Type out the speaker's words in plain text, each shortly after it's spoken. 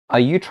Are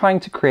you trying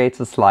to create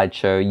a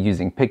slideshow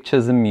using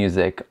pictures and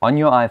music on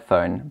your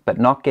iPhone but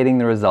not getting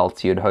the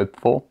results you'd hoped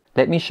for?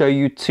 Let me show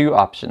you two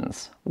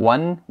options,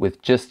 one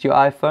with just your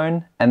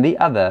iPhone and the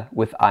other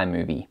with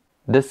iMovie.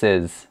 This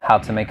is how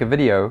to make a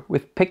video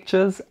with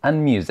pictures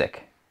and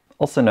music,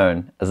 also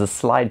known as a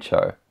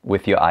slideshow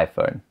with your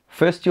iPhone.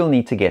 First, you'll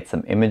need to get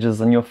some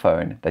images on your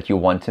phone that you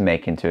want to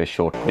make into a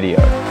short video.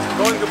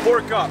 Going to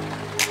pork up.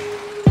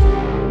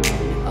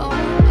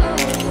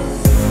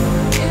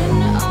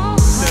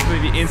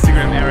 Definitely the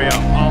Instagram area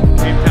of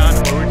Cape Town.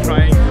 What we're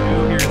trying to do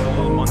here is a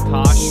little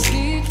montage.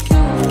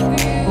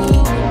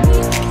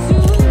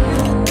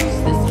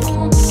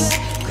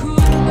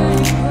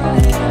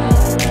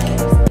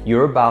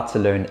 You're about to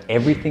learn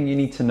everything you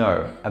need to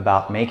know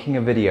about making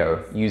a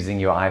video using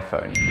your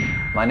iPhone.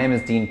 My name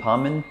is Dean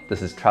Parman,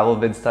 this is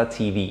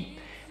Travelvids.tv,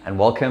 and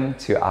welcome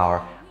to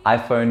our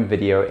iPhone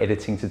video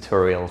editing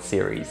tutorial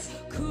series.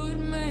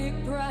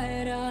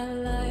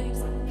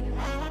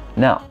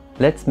 Now,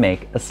 let's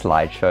make a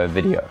slideshow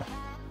video.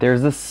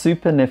 There's a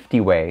super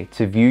nifty way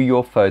to view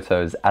your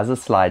photos as a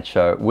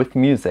slideshow with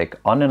music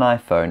on an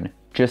iPhone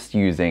just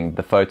using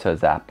the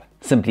Photos app.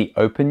 Simply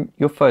open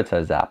your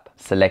Photos app,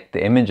 select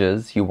the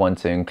images you want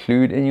to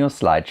include in your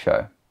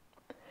slideshow.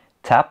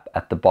 Tap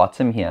at the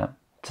bottom here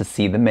to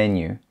see the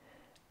menu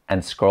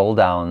and scroll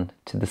down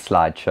to the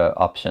slideshow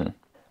option.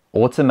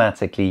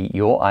 Automatically,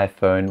 your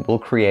iPhone will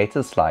create a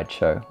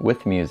slideshow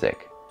with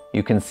music.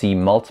 You can see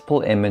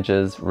multiple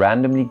images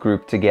randomly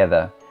grouped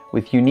together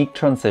with unique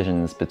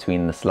transitions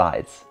between the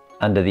slides.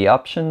 Under the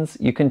options,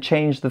 you can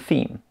change the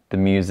theme, the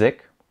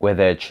music,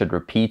 whether it should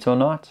repeat or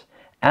not,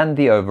 and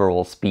the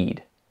overall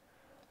speed.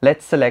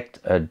 Let's select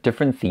a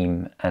different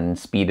theme and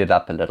speed it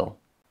up a little.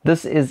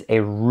 This is a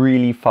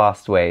really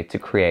fast way to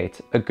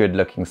create a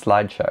good-looking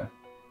slideshow.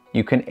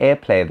 You can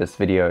airplay this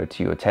video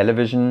to your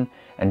television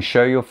and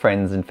show your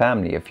friends and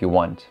family if you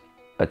want.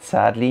 But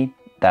sadly,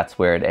 that's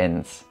where it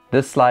ends.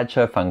 This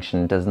slideshow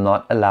function does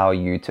not allow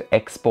you to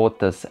export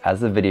this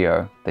as a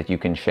video that you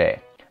can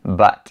share.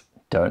 But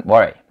don't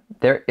worry,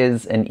 there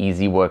is an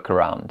easy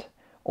workaround.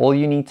 All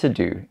you need to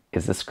do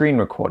is a screen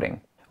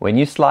recording. When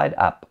you slide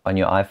up on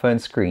your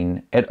iPhone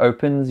screen, it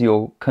opens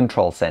your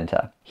control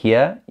center.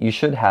 Here, you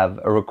should have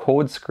a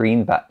record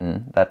screen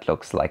button that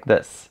looks like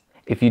this.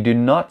 If you do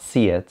not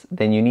see it,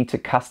 then you need to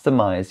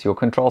customize your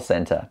control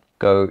center.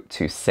 Go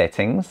to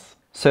Settings,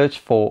 search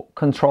for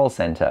Control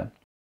Center.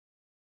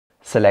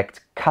 Select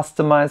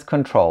Customize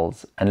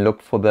Controls and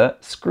look for the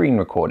Screen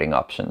Recording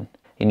option.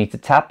 You need to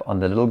tap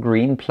on the little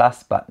green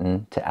plus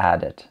button to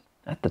add it.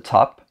 At the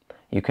top,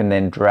 you can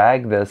then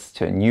drag this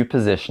to a new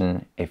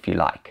position if you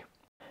like.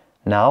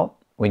 Now,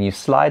 when you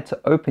slide to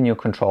open your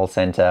control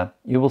center,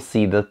 you will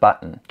see the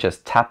button.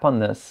 Just tap on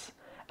this,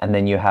 and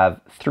then you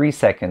have 3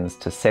 seconds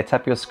to set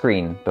up your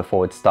screen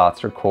before it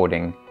starts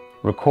recording.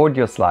 Record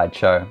your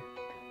slideshow,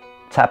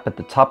 tap at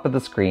the top of the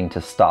screen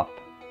to stop,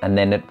 and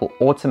then it will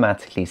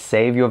automatically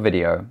save your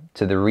video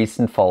to the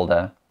recent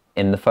folder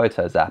in the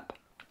Photos app.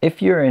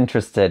 If you're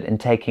interested in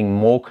taking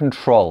more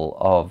control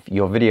of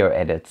your video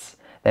edits,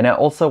 then I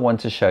also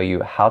want to show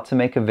you how to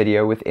make a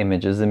video with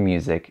images and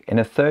music in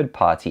a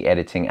third-party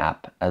editing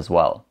app as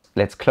well.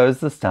 Let's close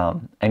this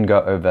down and go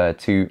over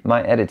to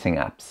my editing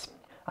apps.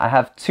 I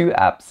have 2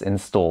 apps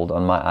installed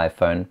on my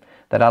iPhone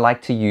that I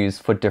like to use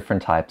for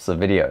different types of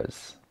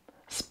videos.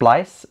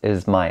 Splice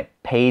is my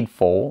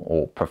paid-for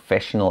or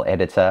professional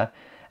editor,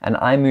 and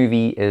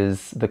iMovie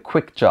is the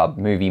quick job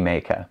movie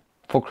maker.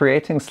 For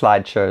creating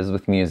slideshows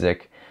with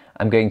music,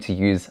 I'm going to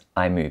use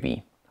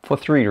iMovie. For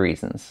 3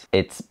 reasons.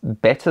 It's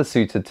better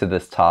suited to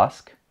this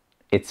task,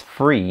 it's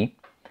free,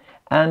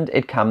 and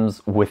it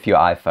comes with your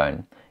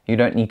iPhone. You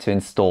don't need to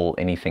install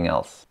anything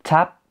else.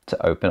 Tap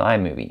to open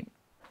iMovie.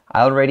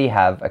 I already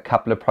have a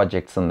couple of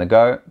projects on the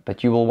go,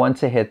 but you will want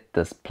to hit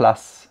this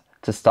plus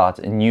to start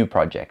a new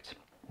project.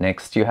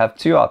 Next, you have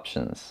 2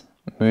 options,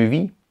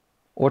 Movie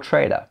or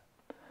Trailer.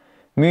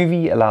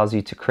 Movie allows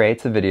you to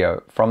create a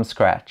video from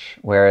scratch,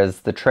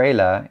 whereas the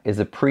trailer is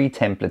a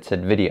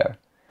pre-templated video.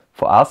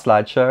 For our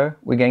slideshow,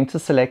 we're going to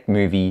select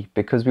Movie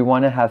because we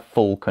want to have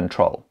full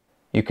control.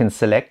 You can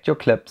select your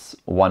clips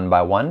one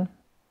by one,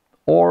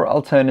 or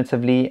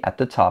alternatively at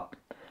the top,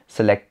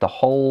 select the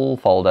whole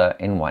folder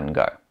in one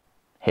go.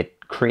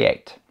 Hit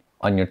Create.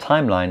 On your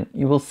timeline,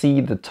 you will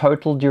see the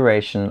total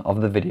duration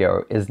of the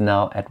video is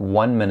now at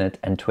 1 minute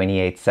and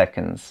 28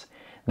 seconds.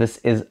 This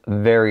is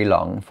very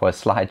long for a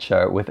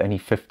slideshow with only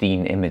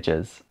 15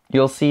 images.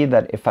 You'll see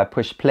that if I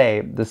push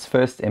play, this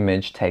first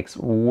image takes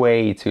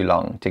way too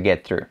long to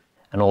get through,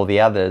 and all the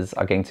others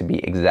are going to be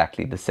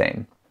exactly the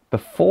same.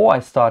 Before I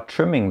start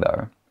trimming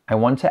though, I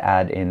want to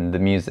add in the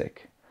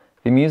music.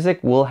 The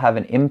music will have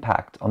an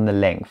impact on the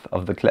length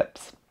of the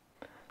clips.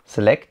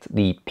 Select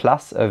the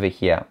plus over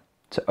here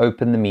to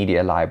open the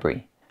media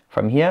library.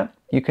 From here,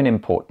 you can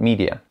import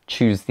media.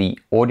 Choose the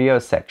audio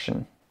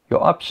section.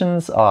 Your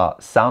options are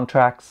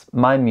soundtracks,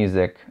 my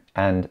music,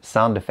 and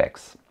sound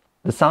effects.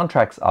 The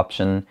soundtracks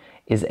option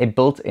is a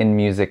built-in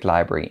music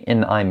library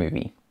in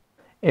iMovie.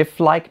 If,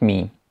 like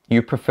me,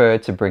 you prefer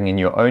to bring in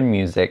your own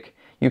music,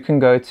 you can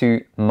go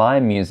to My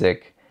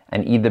Music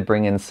and either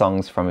bring in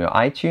songs from your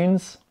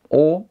iTunes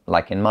or,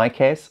 like in my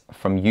case,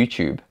 from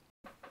YouTube.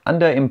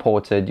 Under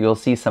Imported, you'll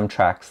see some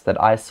tracks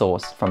that I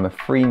sourced from a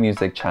free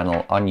music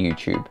channel on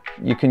YouTube.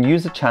 You can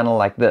use a channel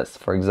like this,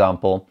 for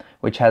example,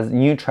 which has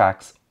new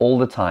tracks all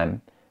the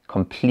time,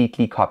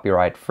 completely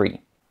copyright free.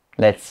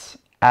 Let's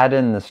add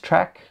in this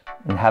track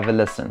and have a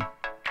listen.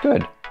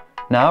 Good.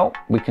 Now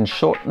we can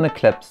shorten the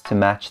clips to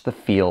match the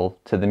feel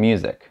to the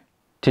music.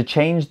 To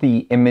change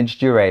the image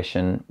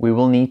duration, we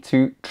will need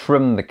to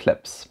trim the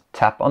clips.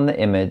 Tap on the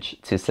image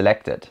to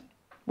select it.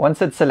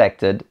 Once it's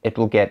selected, it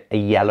will get a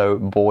yellow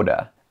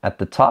border. At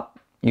the top,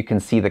 you can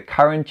see the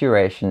current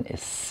duration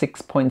is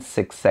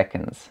 6.6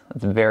 seconds.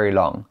 That's very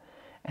long.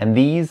 And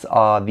these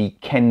are the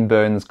Ken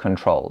Burns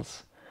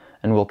controls.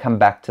 And we'll come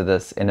back to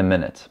this in a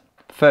minute.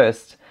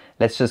 First,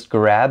 let's just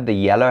grab the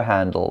yellow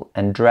handle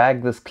and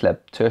drag this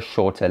clip to a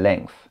shorter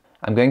length.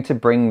 I'm going to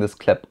bring this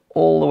clip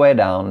all the way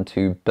down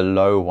to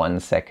below 1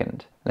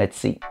 second. Let's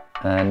see.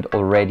 And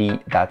already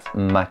that's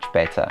much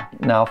better.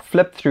 Now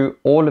flip through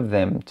all of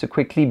them to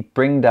quickly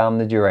bring down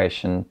the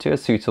duration to a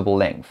suitable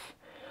length.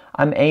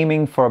 I'm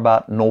aiming for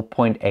about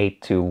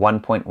 0.8 to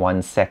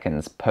 1.1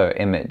 seconds per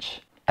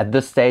image. At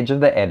this stage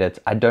of the edit,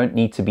 I don't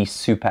need to be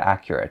super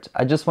accurate.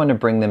 I just want to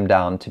bring them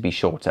down to be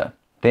shorter.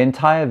 The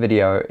entire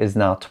video is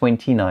now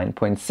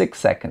 29.6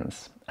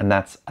 seconds, and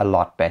that's a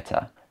lot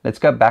better. Let's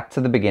go back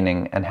to the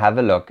beginning and have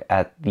a look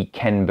at the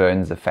Ken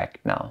Burns effect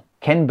now.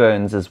 Ken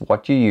Burns is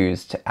what you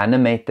use to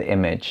animate the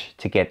image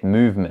to get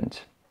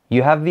movement.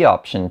 You have the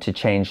option to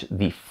change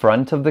the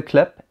front of the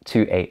clip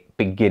to a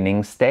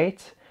beginning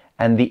state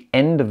and the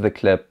end of the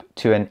clip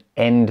to an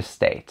end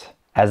state.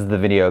 As the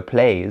video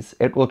plays,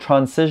 it will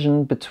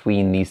transition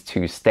between these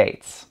two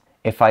states.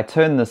 If I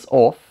turn this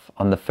off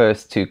on the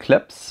first two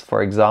clips,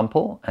 for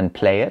example, and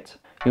play it,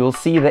 you will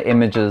see the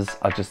images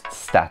are just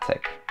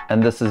static,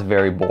 and this is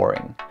very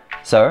boring.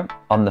 So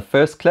on the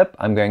first clip,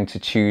 I'm going to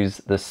choose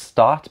the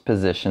start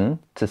position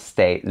to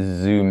stay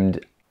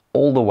zoomed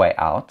all the way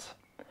out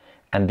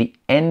and the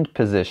end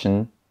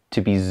position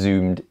to be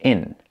zoomed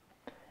in.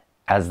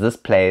 As this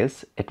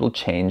plays, it will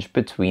change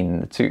between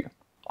the two.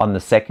 On the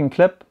second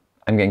clip,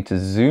 I'm going to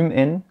zoom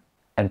in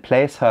and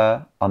place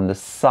her on the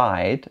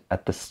side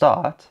at the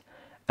start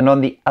and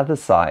on the other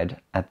side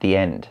at the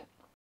end.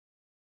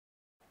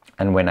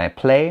 And when I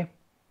play,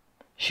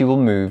 she will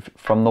move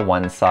from the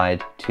one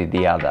side to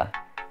the other.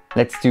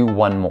 Let's do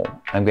one more.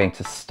 I'm going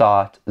to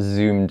start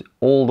zoomed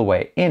all the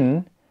way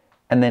in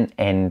and then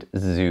end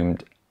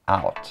zoomed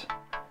out.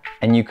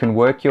 And you can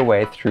work your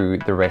way through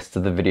the rest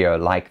of the video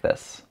like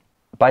this.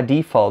 By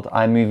default,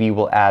 iMovie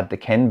will add the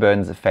Ken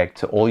Burns effect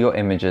to all your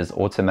images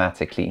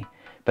automatically,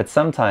 but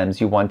sometimes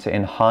you want to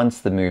enhance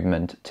the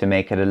movement to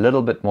make it a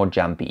little bit more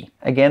jumpy.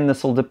 Again,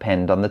 this will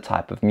depend on the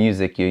type of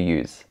music you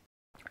use.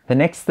 The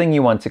next thing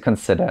you want to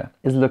consider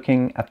is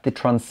looking at the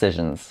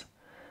transitions.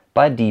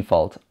 By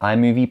default,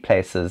 iMovie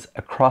places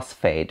a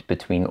crossfade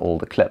between all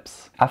the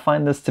clips. I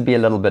find this to be a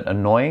little bit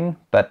annoying,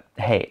 but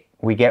hey,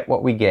 we get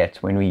what we get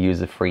when we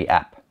use a free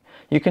app.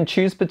 You can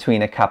choose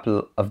between a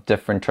couple of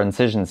different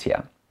transitions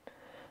here.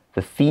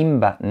 The theme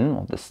button,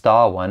 or the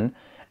star one,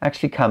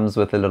 actually comes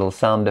with a little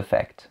sound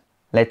effect.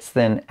 Let's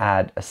then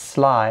add a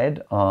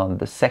slide on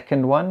the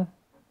second one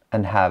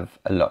and have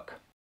a look.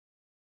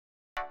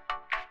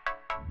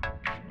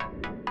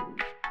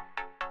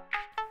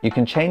 You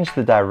can change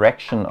the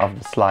direction of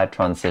the slide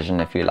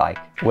transition if you like.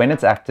 When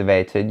it's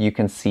activated, you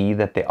can see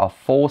that there are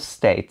 4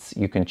 states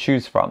you can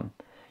choose from.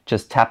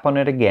 Just tap on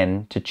it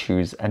again to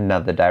choose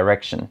another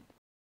direction.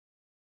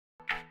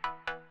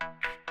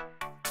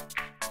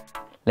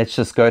 Let's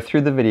just go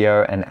through the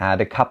video and add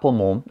a couple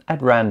more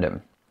at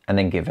random and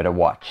then give it a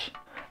watch.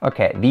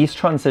 Okay, these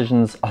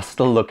transitions are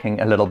still looking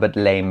a little bit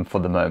lame for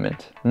the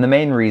moment. And the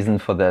main reason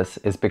for this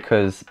is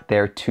because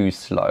they're too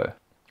slow.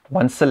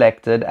 Once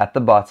selected at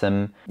the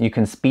bottom, you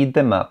can speed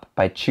them up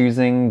by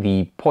choosing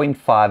the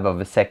 0.5 of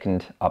a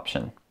second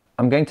option.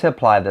 I'm going to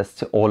apply this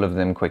to all of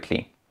them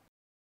quickly.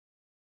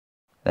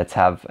 Let's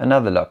have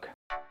another look.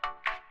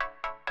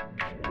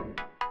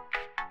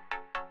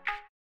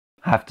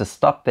 I have to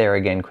stop there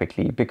again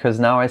quickly because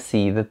now I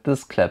see that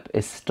this clip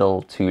is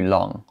still too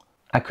long.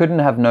 I couldn't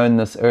have known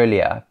this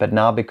earlier, but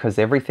now because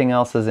everything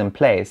else is in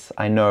place,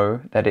 I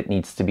know that it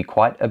needs to be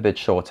quite a bit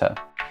shorter.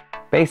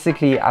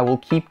 Basically, I will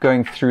keep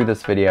going through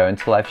this video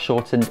until I've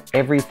shortened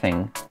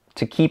everything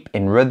to keep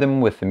in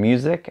rhythm with the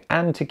music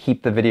and to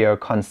keep the video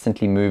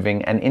constantly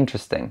moving and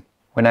interesting.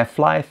 When I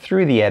fly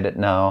through the edit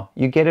now,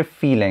 you get a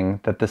feeling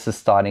that this is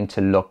starting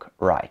to look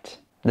right.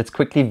 Let's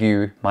quickly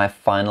view my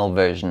final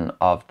version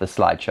of the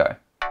slideshow.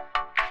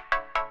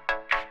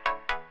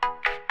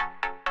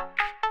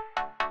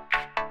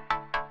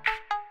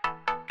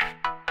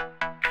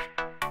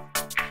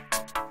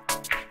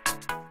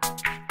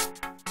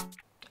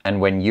 And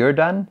when you're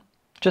done,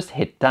 just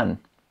hit done.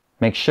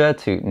 Make sure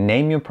to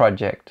name your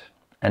project,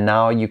 and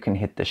now you can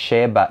hit the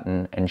share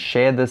button and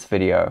share this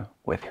video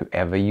with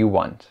whoever you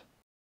want.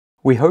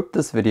 We hope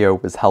this video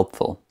was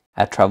helpful.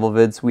 At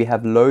Travelvids, we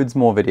have loads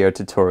more video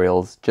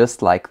tutorials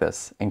just like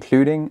this,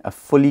 including a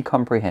fully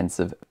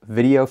comprehensive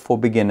Video for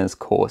Beginners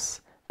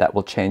course that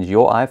will change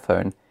your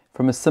iPhone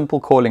from a simple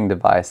calling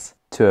device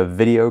to a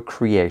video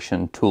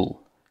creation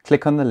tool.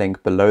 Click on the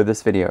link below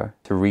this video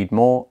to read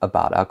more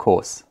about our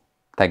course.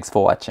 Thanks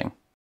for watching.